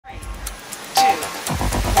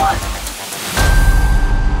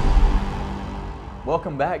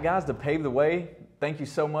Welcome back, guys, to Pave the Way. Thank you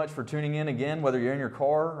so much for tuning in again, whether you're in your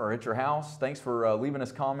car or at your house. Thanks for leaving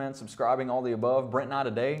us comments, subscribing, all the above. Brent and I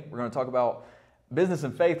today, we're going to talk about business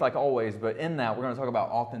and faith like always, but in that, we're going to talk about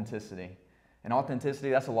authenticity. And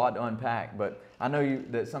authenticity, that's a lot to unpack, but I know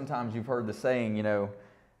that sometimes you've heard the saying, you know,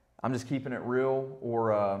 I'm just keeping it real,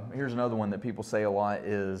 or here's another one that people say a lot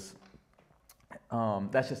is,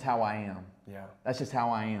 that's just how I am. Yeah. That's just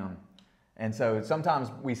how I am. And so sometimes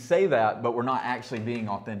we say that, but we're not actually being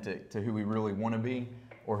authentic to who we really want to be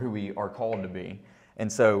or who we are called to be.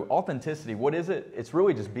 And so authenticity, what is it? It's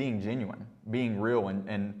really just being genuine, being real.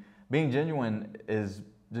 And being genuine is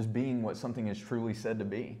just being what something is truly said to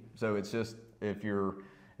be. So it's just, if you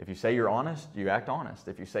say you're honest, you act honest.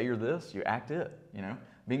 If you say you're this, you act it. You know,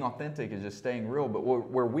 being authentic is just staying real. But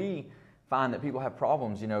where we find that people have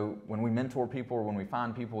problems, you know, when we mentor people or when we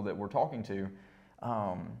find people that we're talking to,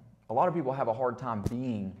 a lot of people have a hard time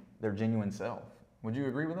being their genuine self. Would you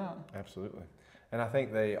agree with that? Absolutely. And I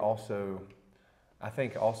think I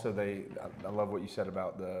love what you said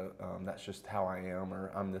about that's just how I am, or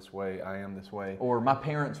I'm this way, I am this way. Or my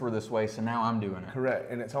parents were this way, so now I'm doing it. Correct.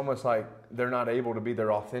 And it's almost like they're not able to be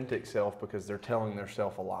their authentic self because they're telling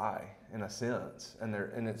themselves a lie, in a sense. And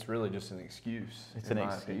it's really just an excuse. It's an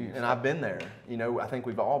excuse. And I've been there. You know, I think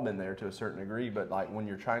we've all been there to a certain degree, but like when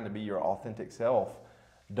you're trying to be your authentic self,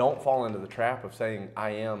 don't fall into the trap of saying,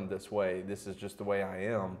 I am this way, this is just the way I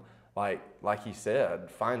am. Like he said,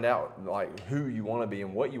 find out like who you want to be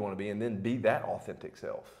and what you want to be, and then be that authentic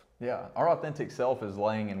self. Yeah, our authentic self is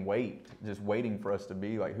laying in wait, just waiting for us to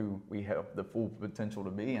be like who we have the full potential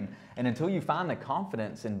to be. And until you find the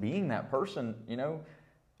confidence in being that person, you know,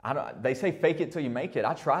 they say fake it till you make it.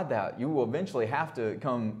 I tried that. You will eventually have to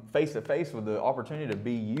come face to face with the opportunity to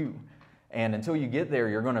be you. And until you get there,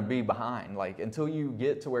 you're going to be behind. Like until you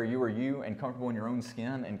get to where you are you and comfortable in your own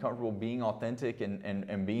skin and comfortable being authentic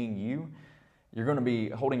and being you, you're going to be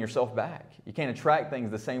holding yourself back. You can't attract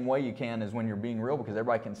things the same way you can as when you're being real, because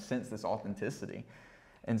everybody can sense this authenticity.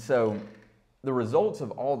 And so the results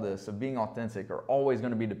of all this, of being authentic, are always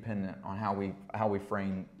going to be dependent on how we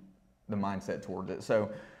frame the mindset towards it. So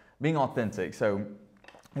being authentic. So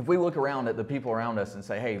if we look around at the people around us and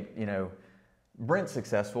say, hey, you know, Brent's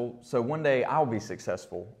successful, so one day I'll be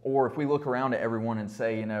successful. Or if we look around at everyone and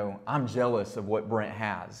say, you know, I'm jealous of what Brent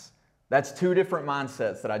has. That's two different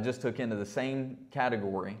mindsets that I just took into the same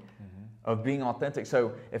category of being authentic.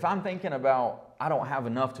 So if I'm thinking about, I don't have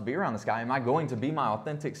enough to be around this guy, am I going to be my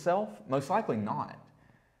authentic self? Most likely not.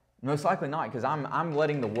 Most likely not, because I'm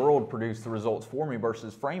letting the world produce the results for me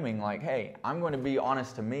versus framing like, hey, I'm going to be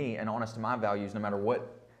honest to me and honest to my values no matter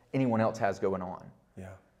what anyone else has going on. Yeah.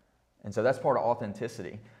 And so that's part of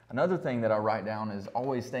authenticity. Another thing that I write down is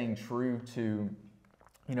always staying true to,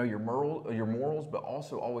 you know, your morals, but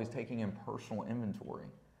also always taking in personal inventory.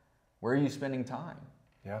 Where are you spending time?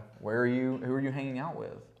 Yeah. Who are you hanging out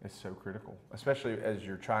with? It's so critical, especially as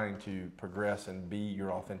you're trying to progress and be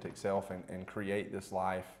your authentic self and create this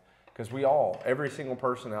life. Because every single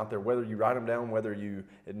person out there, whether you write them down, whether you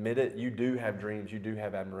admit it, you do have dreams, you do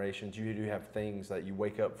have admirations, you do have things that you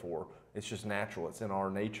wake up for. It's just natural. It's in our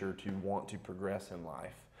nature to want to progress in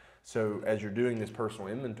life. So as you're doing this personal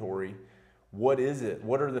inventory, what is it?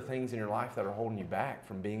 What are the things in your life that are holding you back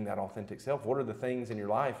from being that authentic self? What are the things in your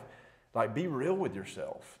life? Like, be real with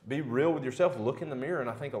yourself. Be real with yourself. Look in the mirror. And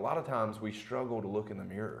I think a lot of times we struggle to look in the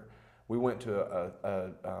mirror. We went to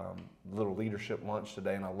a little leadership lunch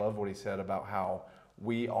today, and I love what he said about how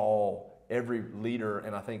every leader,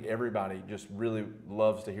 and I think everybody just really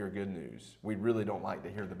loves to hear good news. We really don't like to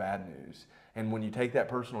hear the bad news. And when you take that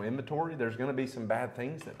personal inventory, there's going to be some bad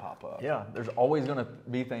things that pop up. Yeah, there's always going to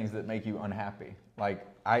be things that make you unhappy. Like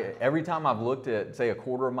every time I've looked at, say, a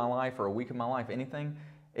quarter of my life or a week of my life, anything,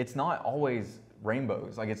 it's not always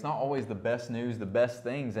rainbows. Like it's not always the best news, the best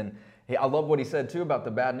things. And I love what he said too about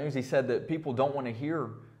the bad news. He said that people don't want to hear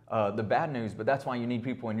the bad news, but that's why you need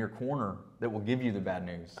people in your corner that will give you the bad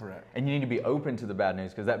news. Correct. And you need to be open to the bad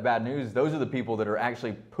news, because that bad news, those are the people that are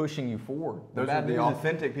actually pushing you forward. Those are the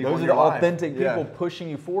authentic people. Those are the authentic people pushing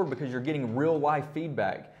you forward, because you're getting real life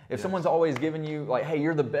feedback. If someone's always giving you like, hey,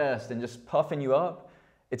 you're the best, and just puffing you up,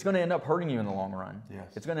 it's going to end up hurting you in the long run.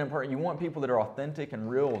 Yes. It's going to end up hurting. You want people that are authentic and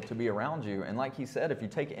real to be around you. And like he said, if you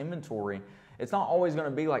take inventory, it's not always going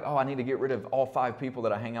to be like, oh, I need to get rid of all 5 people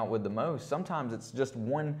that I hang out with the most. Sometimes it's just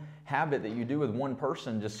one habit that you do with one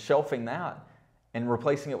person, just shelving that and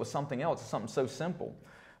replacing it with something else. It's something so simple.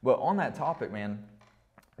 But on that topic, man,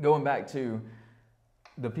 going back to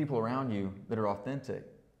the people around you that are authentic,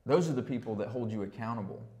 those are the people that hold you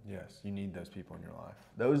accountable. Yes, you need those people in your life.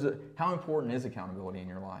 How important is accountability in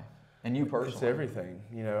your life? And you personally? It's everything.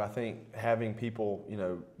 You know, I think having people, you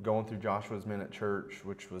know, going through Joshua's Men at Church,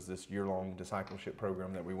 which was this year-long discipleship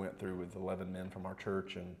program that we went through with 11 men from our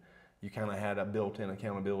church, and you kind of had a built-in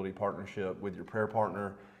accountability partnership with your prayer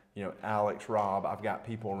partner. You know, Alex, Rob, I've got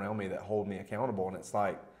people around me that hold me accountable, and it's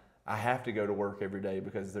like I have to go to work every day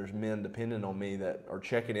because there's men depending on me that are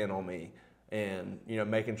checking in on me and, you know,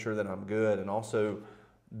 making sure that I'm good, and also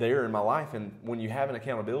there in my life. And when you have an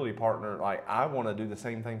accountability partner, like I want to do the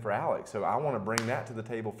same thing for Alex, so I want to bring that to the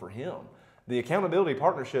table for him. The accountability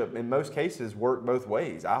partnership in most cases work both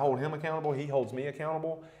ways. I hold him accountable, he holds me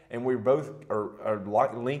accountable, and we both are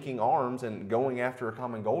linking arms and going after a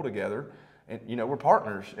common goal together. And you know, we're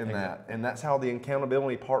partners in that, and that's how the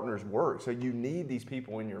accountability partners work. So you need these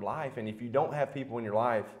people in your life, and if you don't have people in your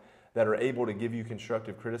life that are able to give you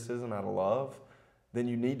constructive criticism out of love, then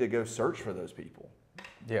you need to go search for those people.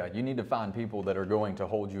 Yeah, you need to find people that are going to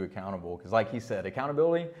hold you accountable. Because like he said,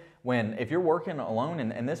 accountability, if you're working alone,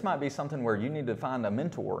 and this might be something where you need to find a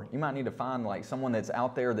mentor. You might need to find like someone that's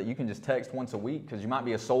out there that you can just text once a week, because you might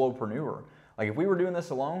be a solopreneur. Like if we were doing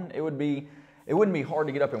this alone, it wouldn't be hard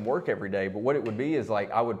to get up and work every day, but what it would be is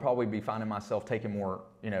like I would probably be finding myself taking more,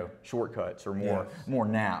 you know, shortcuts or more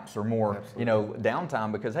naps or more, Absolutely. you know,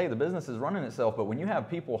 downtime, because hey, the business is running itself. But when you have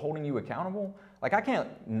people holding you accountable, like I can't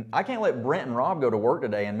let Brent and Rob go to work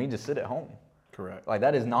today and me just sit at home. Correct. Like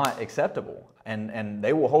that is not acceptable, and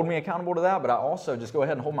they will hold me accountable to that. But I also just go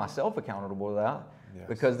ahead and hold myself accountable to that. Yes.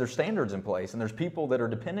 Because there's standards in place, and there's people that are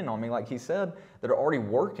depending on me, like he said, that are already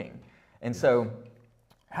working, and so.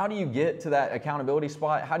 How do you get to that accountability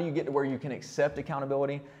spot? How do you get to where you can accept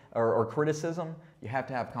accountability or criticism? You have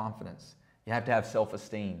to have confidence. You have to have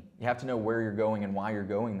self-esteem. You have to know where you're going and why you're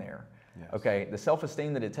going there. Yes. Okay, the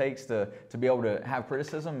self-esteem that it takes to be able to have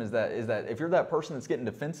criticism is that if you're that person that's getting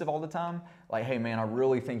defensive all the time, like, hey man, I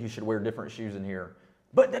really think you should wear different shoes in here.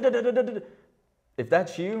 But if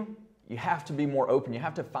that's you, you have to be more open. You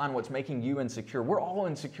have to find what's making you insecure. We're all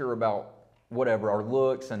insecure about whatever, our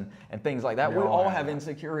looks and things like that. We all have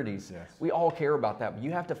insecurities. Yes. We all care about that. But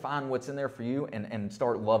you have to find what's in there for you and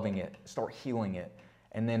start loving it, start healing it,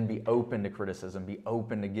 and then be open to criticism, be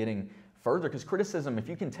open to getting further. Because criticism, if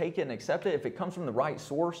you can take it and accept it, if it comes from the right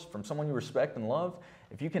source, from someone you respect and love,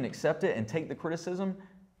 if you can accept it and take the criticism,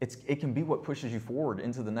 it can be what pushes you forward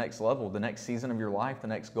into the next level, the next season of your life, the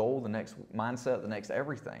next goal, the next mindset, the next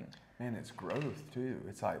everything. Man, it's growth too.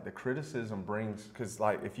 It's like the criticism brings, because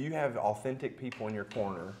like if you have authentic people in your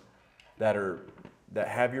corner that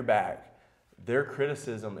have your back, their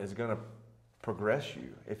criticism is going to progress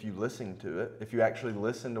you if you listen to it, if you actually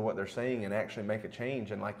listen to what they're saying and actually make a change.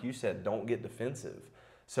 And like you said, don't get defensive.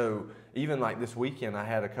 So even like this weekend, I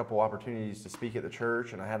had a couple opportunities to speak at the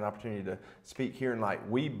church, and I had an opportunity to speak here, and like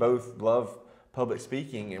we both love public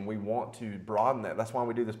speaking, and we want to broaden that. That's why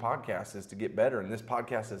we do this podcast, is to get better, and this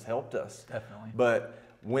podcast has helped us. Definitely. But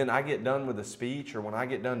when I get done with a speech or when I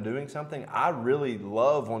get done doing something, I really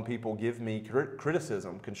love when people give me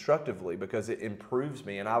criticism constructively, because it improves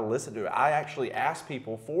me and I listen to it. I actually ask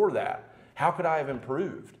people for that. How could I have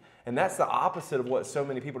improved? And that's the opposite of what so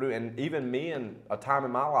many people do. And even me, in a time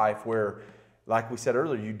in my life where, like we said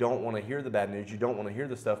earlier, you don't want to hear the bad news, you don't want to hear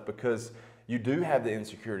the stuff because you do have the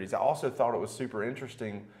insecurities. I also thought it was super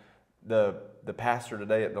interesting. The pastor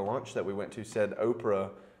today at the lunch that we went to said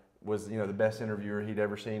Oprah was, you know, the best interviewer he'd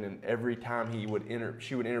ever seen, and every time she would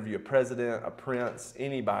interview a president, a prince,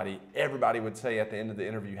 anybody, everybody would say at the end of the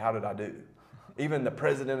interview, "How did I do?" Even the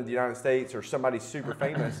president of the United States or somebody super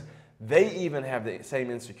famous, they even have the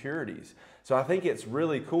same insecurities. So I think it's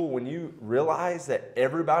really cool when you realize that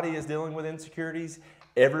everybody is dealing with insecurities.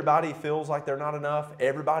 Everybody feels like they're not enough.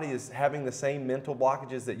 Everybody is having the same mental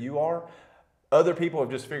blockages that you are. Other people have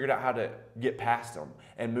just figured out how to get past them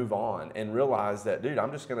and move on and realize that, dude,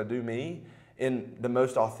 I'm just going to do me in the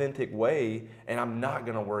most authentic way, and I'm not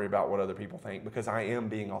going to worry about what other people think because I am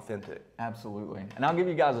being authentic. Absolutely. And I'll give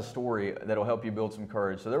you guys a story that'll help you build some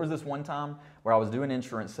courage. So there was this one time where I was doing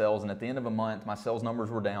insurance sales, and at the end of a month, my sales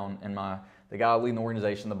numbers were down, and the guy leading the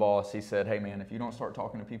organization, the boss, he said, "Hey man, if you don't start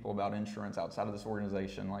talking to people about insurance outside of this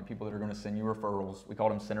organization, like people that are going to send you referrals," we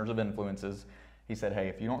called them centers of influences, he said, "Hey,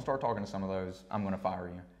 if you don't start talking to some of those, I'm going to fire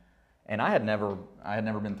you." And I had never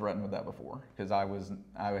been threatened with that before, because I was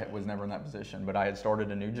never in that position. But I had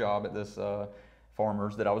started a new job at this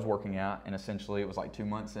farmer's that I was working at, and essentially it was like 2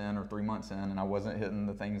 months in or 3 months in, and I wasn't hitting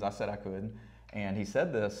the things I said I could. And he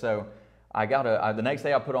said this, so the next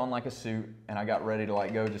day I put on like a suit, and I got ready to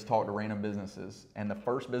like go just talk to random businesses. And the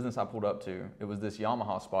first business I pulled up to, it was this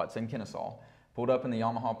Yamaha spot. It's in Kennesaw. Pulled up in the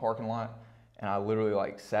Yamaha parking lot, and I literally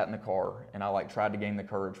like sat in the car and I like tried to gain the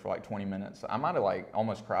courage for like 20 minutes. I might have like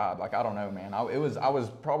almost cried. Like, I don't know, man. I was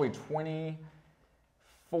probably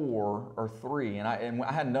 24 or 3, and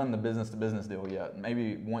I hadn't done the business to business deal yet.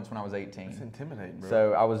 Maybe once when I was 18. It's intimidating, bro.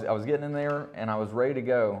 So I was getting in there and I was ready to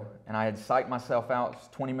go, and I had psyched myself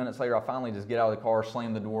out. 20 minutes later, I finally just get out of the car,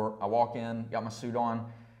 slam the door. I walk in, got my suit on,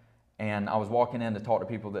 and I was walking in to talk to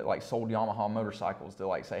people that like sold Yamaha motorcycles to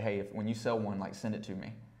like say, hey, when you sell one, like send it to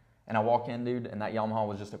me. And I walk in, dude, and that Yamaha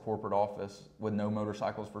was just a corporate office with no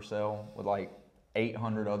motorcycles for sale, with like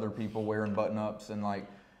 800 other people wearing button-ups and like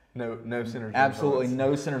no centers. Absolutely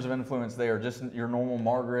no centers of influence there. Just your normal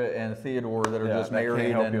Margaret and Theodore that are just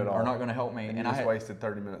married and are not going to help me. And I wasted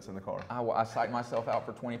 30 minutes in the car. I psyched myself out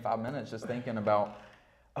for 25 minutes just thinking about,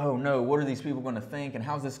 oh no, what are these people going to think, and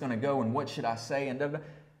how's this going to go, and what should I say, and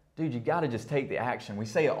dude, you got to just take the action. We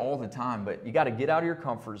say it all the time, but you got to get out of your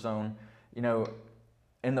comfort zone. You know,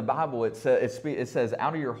 in the Bible, it says,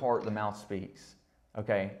 out of your heart, the mouth speaks.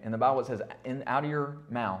 Okay? In the Bible, it says, out of your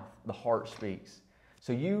mouth, the heart speaks.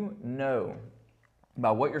 So you know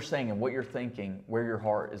by what you're saying and what you're thinking where your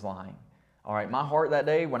heart is lying. All right? My heart that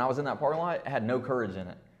day, when I was in that parking lot, had no courage in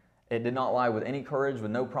it. It did not lie with any courage,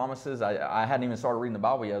 with no promises. I hadn't even started reading the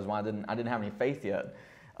Bible yet. That's why I didn't have any faith yet.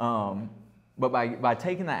 But by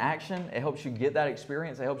taking that action, it helps you get that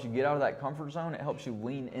experience. It helps you get out of that comfort zone. It helps you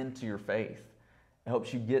lean into your faith. It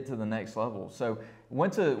helps you get to the next level. So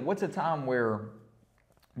what's a time where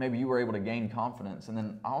maybe you were able to gain confidence? And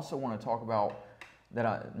then I also want to talk about that.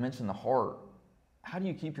 I mentioned the heart. How do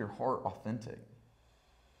you keep your heart authentic?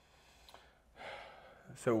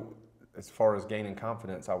 So as far as gaining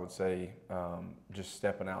confidence, I would say just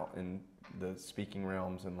stepping out in the speaking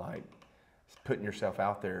realms and like putting yourself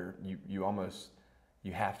out there.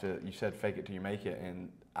 You have to, you said fake it till you make it,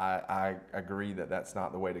 and I agree that that's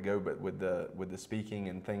not the way to go, but with the speaking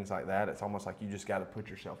and things like that, it's almost like you just got to put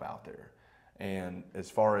yourself out there. And as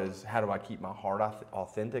far as how do I keep my heart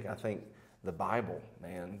authentic, I think the Bible,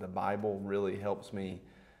 man, the Bible really helps me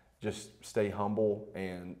just stay humble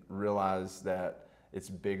and realize that it's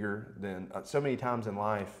bigger than, so many times in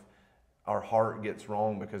life, our heart gets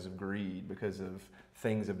wrong because of greed, because of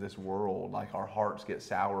things of this world. Like our hearts get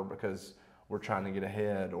sour because we're trying to get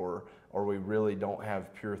ahead, or we really don't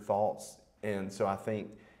have pure thoughts. And so I think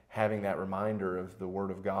having that reminder of the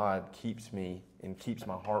Word of God keeps me and keeps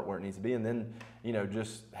my heart where it needs to be. And then, you know,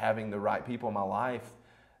 just having the right people in my life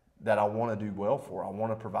that I want to do well for. I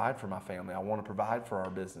want to provide for my family. I want to provide for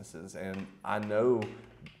our businesses. And I know,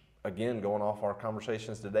 again, going off our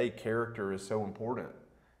conversations today, character is so important.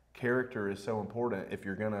 Character is so important if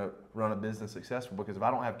you're going to run a business successful, because if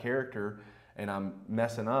I don't have character and I'm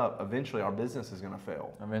messing up, eventually our business is going to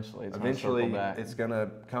fail. Eventually it's going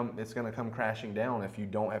to come crashing down if you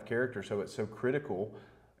don't have character. So it's so critical,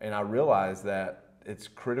 and I realize that it's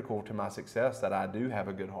critical to my success that I do have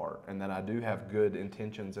a good heart and that I do have good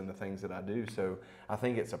intentions in the things that I do. So I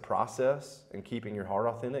think it's a process in keeping your heart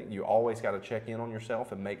authentic. You always got to check in on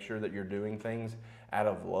yourself and make sure that you're doing things out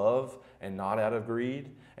of love and not out of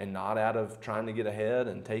greed and not out of trying to get ahead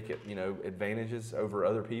and take it, you know, advantages over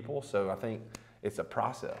other people. So I think it's a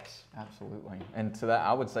process. Absolutely. And to that,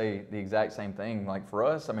 I would say the exact same thing. Like for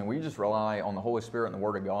us, I mean, we just rely on the Holy Spirit and the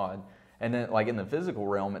Word of God. And then like in the physical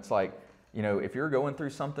realm, it's like, you know, if you're going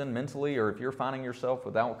through something mentally, or if you're finding yourself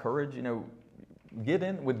without courage, you know, get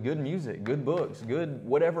in with good music, good books, good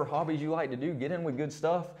whatever hobbies you like to do. Get in with good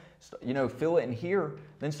stuff. You know, feel it in here.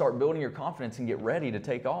 Then start building your confidence and get ready to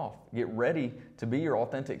take off. Get ready to be your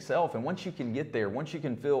authentic self. And once you can get there, once you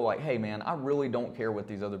can feel like, hey man, I really don't care what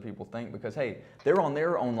these other people think, because hey, they're on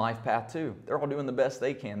their own life path too. They're all doing the best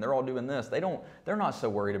they can. They're all doing this. They're not so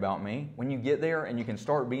worried about me. When you get there and you can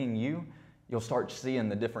start being you, you'll start seeing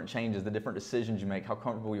the different changes, the different decisions you make, how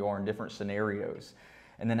comfortable you are in different scenarios.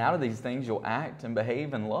 And then out of these things, you'll act and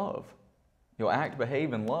behave in love. You'll act,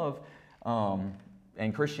 behave, and love.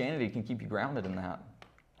 And Christianity can keep you grounded in that.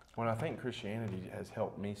 Well, I think Christianity has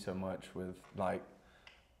helped me so much with like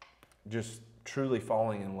just truly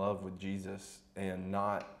falling in love with Jesus, and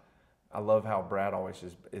not, I love how Brad always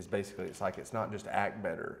is basically, it's like, it's not just act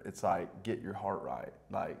better. It's like, get your heart right.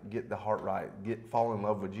 Like, get the heart right. Fall in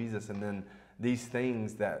love with Jesus. And then these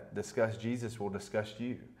things that discuss Jesus will discuss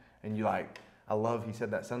you. And you like, he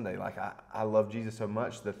said that Sunday, like, I love Jesus so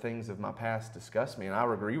much, the things of my past disgust me. And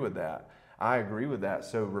I agree with that.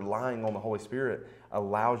 So relying on the Holy Spirit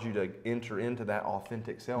allows you to enter into that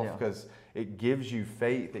authentic self, because it gives you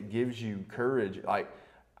faith. It gives you courage. Like,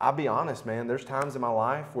 I'll be honest, man, there's times in my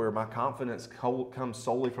life where my confidence comes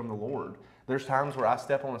solely from the Lord. There's times where I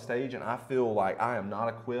step on a stage and I feel like I am not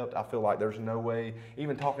equipped. I feel like there's no way.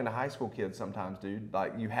 Even talking to high school kids sometimes, dude,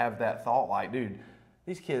 like you have that thought like, dude,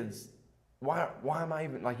 these kids, why am I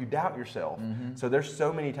even, like you doubt yourself. So there's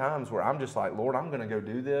so many times where I'm just like, Lord, I'm going to go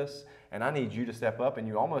do this and I need you to step up, and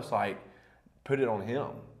you almost like put it on him.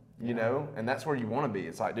 You know, and that's where you want to be.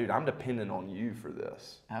 It's like, dude, I'm dependent on you for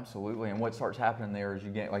this. Absolutely. And what starts happening there is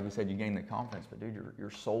you gain, like you said, you gain the confidence. But dude,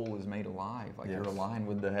 your soul is made alive. Like you're aligned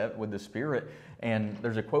with the Spirit. And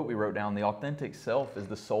there's a quote we wrote down: the authentic self is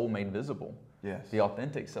the soul made visible. Yes. The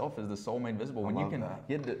authentic self is the soul made visible. When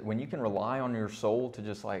when you can rely on your soul to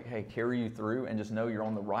just like, hey, carry you through and just know you're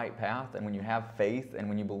on the right path, and when you have faith and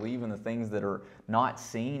when you believe in the things that are not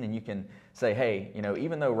seen, and you can say, hey, you know,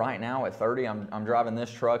 even though right now at 30 I'm driving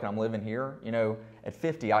this truck and I'm living here, you know, at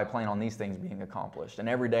 50 I plan on these things being accomplished, and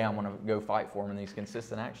every day I'm going to go fight for them in these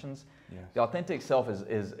consistent actions. Yes. The authentic self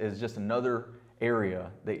is just another area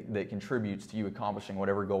that contributes to you accomplishing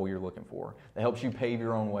whatever goal you're looking for. That helps you pave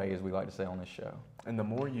your own way, as we like to say on this show. And the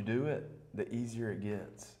more you do it, the easier it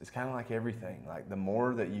gets. It's kind of like everything. Like the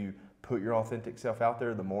more that you put your authentic self out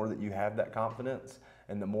there, the more that you have that confidence,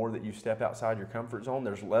 and the more that you step outside your comfort zone.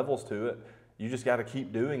 There's levels to it. You just got to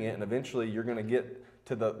keep doing it, and eventually you're going to get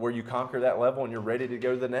to where you conquer that level and you're ready to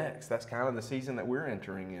go to the next. That's kind of the season that we're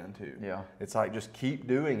entering into. Yeah. It's like just keep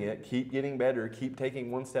doing it, keep getting better, keep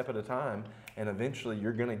taking one step at a time, and eventually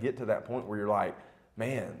you're going to get to that point where you're like,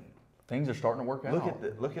 man, things are starting to work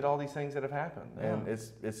out. Look at all these things that have happened, and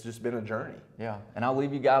it's just been a journey. Yeah, and I'll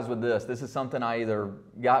leave you guys with this. This is something I either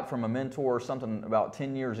got from a mentor or something about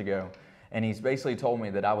 10 years ago, and he's basically told me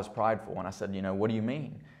that I was prideful, and I said, you know, what do you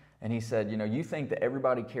mean? And he said, you know, you think that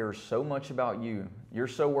everybody cares so much about you. You're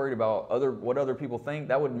so worried about what other people think.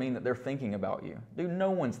 That would mean that they're thinking about you. Dude,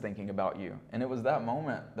 no one's thinking about you. And it was that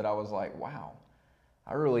moment that I was like, wow,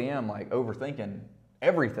 I really am like overthinking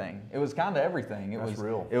everything. It was kind of everything. It was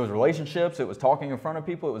real. It was relationships. It was talking in front of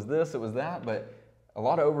people. It was this. It was that. But a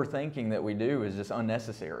lot of overthinking that we do is just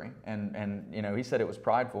unnecessary. And you know, he said it was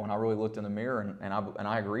prideful. And I really looked in the mirror and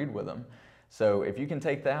I agreed with him. So if you can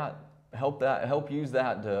take that, help use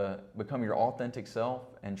that to become your authentic self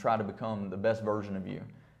and try to become the best version of you.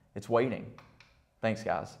 It's waiting. Thanks,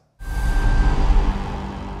 guys.